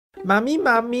妈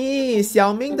咪，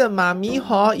小明的妈咪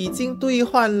已经兑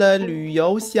换了旅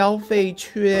游消费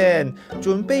券，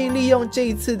准备利用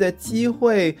这次的机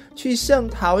会去圣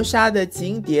淘沙的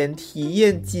景点体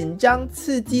验紧张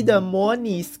刺激的模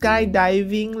拟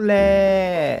skydiving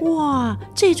嘞。哇，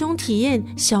这种体验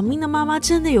小明的妈妈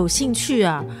真的有兴趣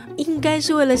啊，应该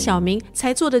是为了小明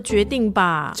才做的决定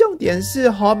吧。重点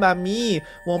是妈咪，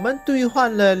我们兑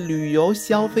换了旅游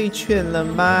消费券了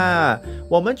嘛，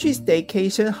我们去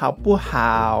staycation 好不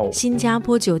好？新加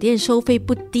坡酒店收费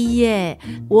不低耶，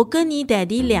我跟你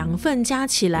daddy 2份加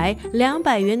起来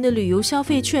200元的旅游消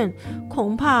费券，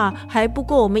恐怕还不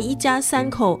够我们一家3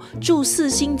口住4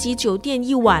星级酒店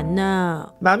1晚呢。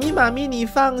妈咪，你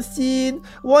放心，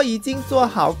我已经做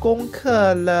好功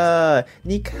课了。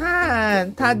你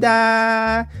看，哒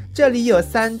哒，这里有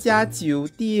3家酒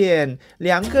店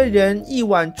，2个人1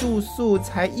晚住宿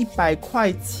才100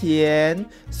块钱。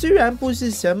虽然不是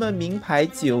什么名牌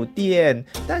酒店，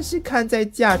但是看在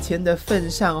价钱的份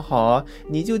上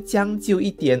你就将就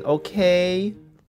一点 OK。